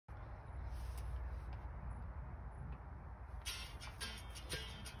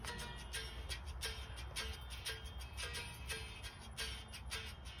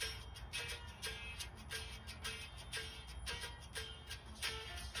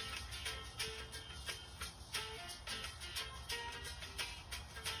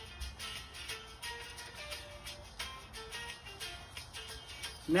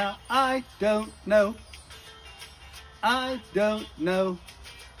Now I don't know. I don't know.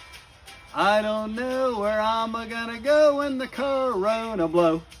 I don't know where I'm gonna go when the corona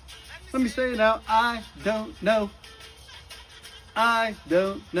blow. Let me say it now. I don't know. I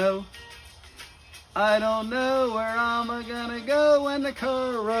don't know. I don't know where I'm gonna go when the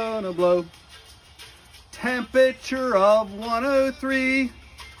corona blow. Temperature of 103.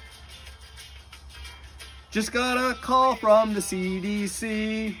 Just got a call from the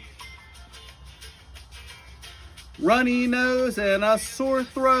CDC. Runny nose and a sore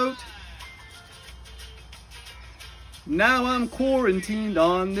throat. Now I'm quarantined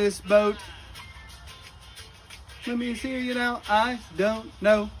on this boat. Let me see you now. I don't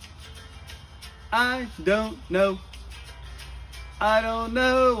know. I don't know. I don't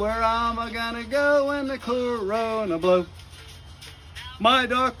know where I'm gonna go when the corona blow. My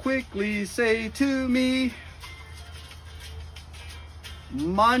doc quickly say to me,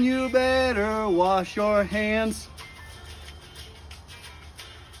 "Mon, you better wash your hands.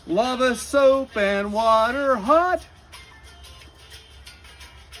 Lava soap and water hot.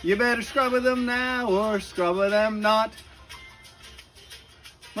 You better scrub with them now or scrub with them not."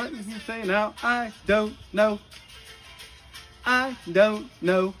 Let me say now, I don't know. I don't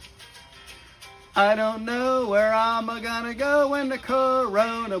know. I don't know where I'm gonna go when the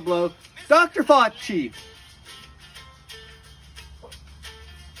corona blow. Dr. Fauci.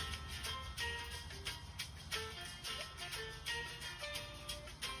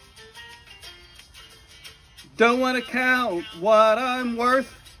 Don't want to count what I'm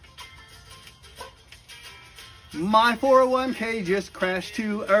worth. My 401k just crashed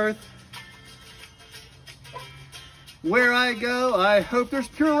to earth. Where I go, I hope there's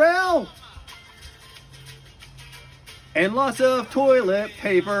Purell. And lots of toilet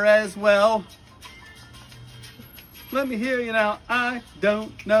paper as well. Let me hear you now. I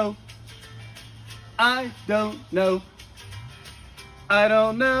don't know. I don't know. I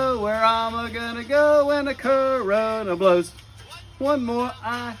don't know where I'm gonna go when the corona blows. One more.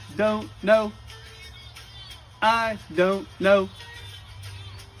 I don't know. I don't know.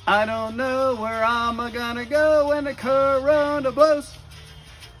 I don't know where I'm gonna go when the corona blows.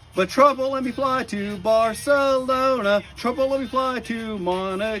 But trouble, let me fly to Barcelona. Trouble, let me fly to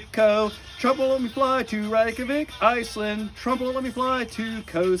Monaco. Trouble, let me fly to Reykjavik, Iceland. Trouble, let me fly to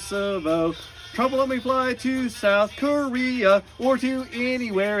Kosovo. Trouble, let me fly to South Korea or to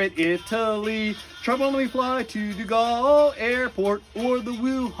anywhere in Italy. Trouble, let me fly to De Gaulle Airport or the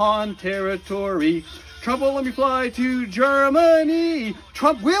Wuhan territory. Trouble, let me fly to Germany.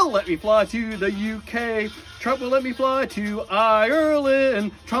 Trump will let me fly to the UK. Trump will let me fly to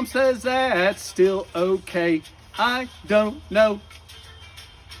Ireland. Trump says that's still okay. I don't know.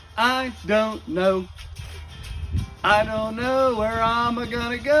 I don't know. I don't know where I'm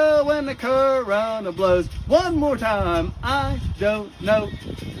gonna go when the corona blows. One more time. I don't know.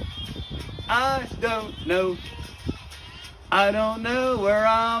 I don't know. I don't know where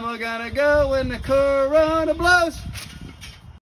I'm gonna go when the corona blows.